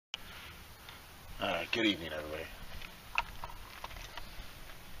Good evening, everybody.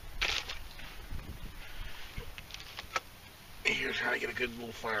 Here, trying to get a good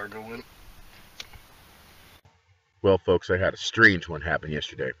little fire going. Well, folks, I had a strange one happen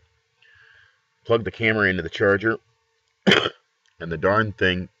yesterday. Plugged the camera into the charger, and the darn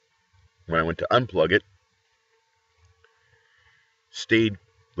thing, when I went to unplug it, stayed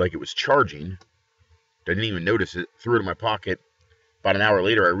like it was charging. I didn't even notice it. Threw it in my pocket. About an hour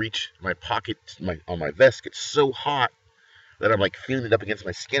later, I reach my pocket on my vest. It's so hot that I'm like feeling it up against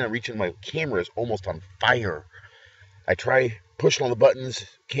my skin. I'm reaching, my camera is almost on fire. I try pushing all the buttons,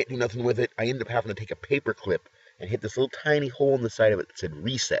 can't do nothing with it. I end up having to take a paper clip and hit this little tiny hole in the side of it that said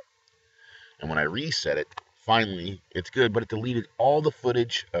reset. And when I reset it, finally, it's good, but it deleted all the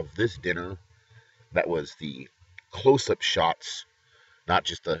footage of this dinner. That was the close-up shots, not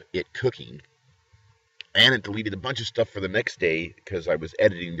just it cooking. And it deleted a bunch of stuff for the next day because I was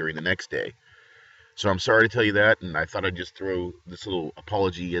editing during the next day. So I'm sorry to tell you that, and I thought I'd just throw this little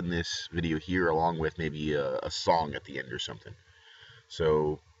apology in this video here, along with maybe a song at the end or something.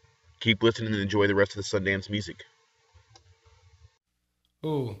 So keep listening and enjoy the rest of the Sundance music.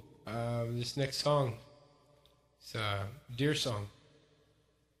 Oh, this next song is a Deer song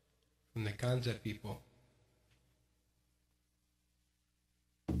from the Kanza people.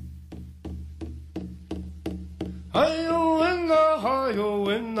 Hi-yo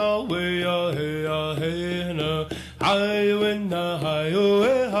in the way ya hey ya hey na. Hi-yo in the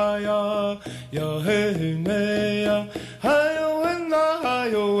hi-yo ya hey me ya. Hi-yo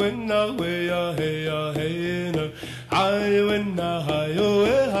in the way ya hey na. Hi-yo in the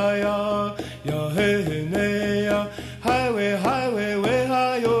ya hey me ya. Highway way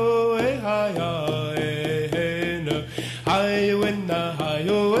hi-yo ya hey na. Hi-yo in the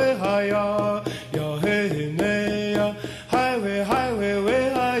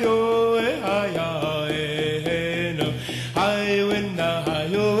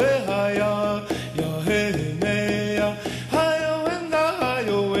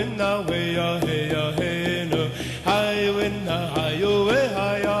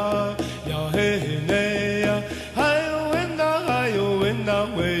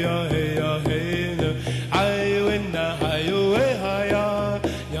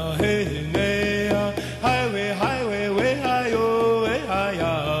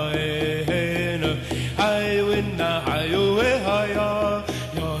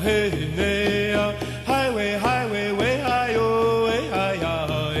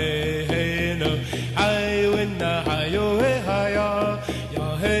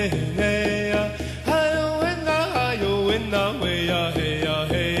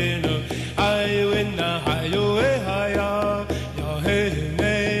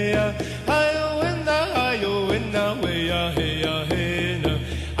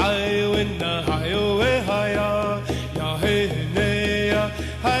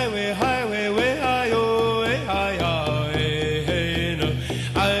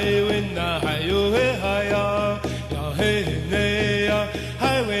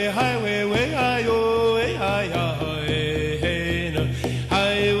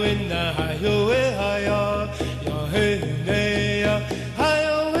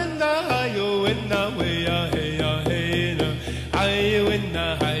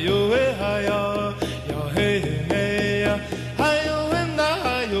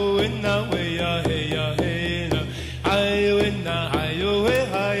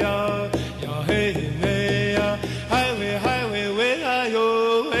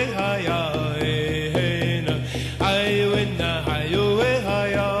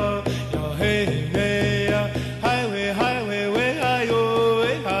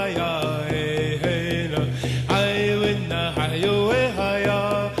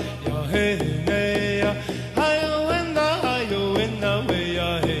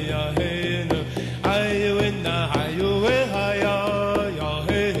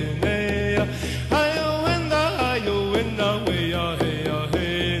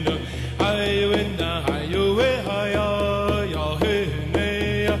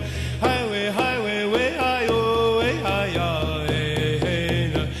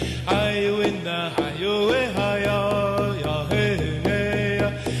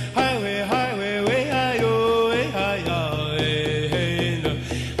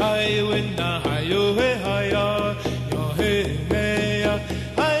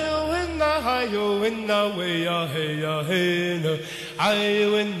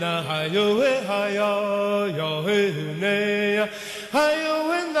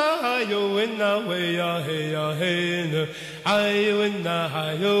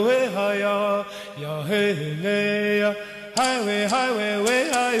ya. Highway, way,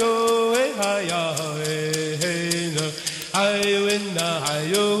 hi-yo,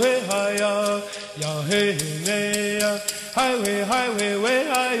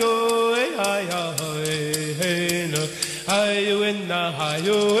 na hi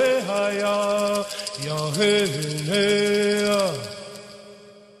yo eh hi ya ya hey hey ya.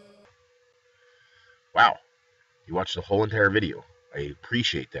 Wow, you watched the whole entire video. I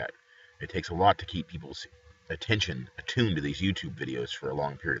appreciate that. It takes a lot to keep people's attention attuned to these YouTube videos for a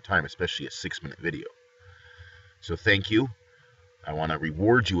long period of time, especially a 6-minute video. So thank you. I want to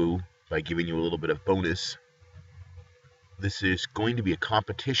reward you by giving you a little bit of bonus. This is going to be a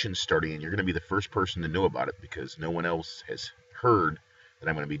competition starting, and you're going to be the first person to know about it because no one else has heard that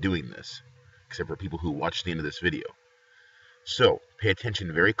I'm going to be doing this, except for people who watch the end of this video. So pay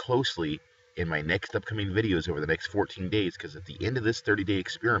attention very closely in my next upcoming videos over the next 14 days, because at the end of this 30-day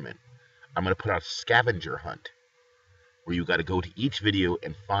experiment, I'm going to put out a scavenger hunt where you got to go to each video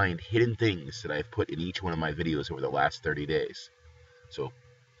and find hidden things that I've put in each one of my videos over the last 30 days. So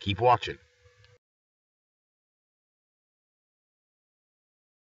keep watching.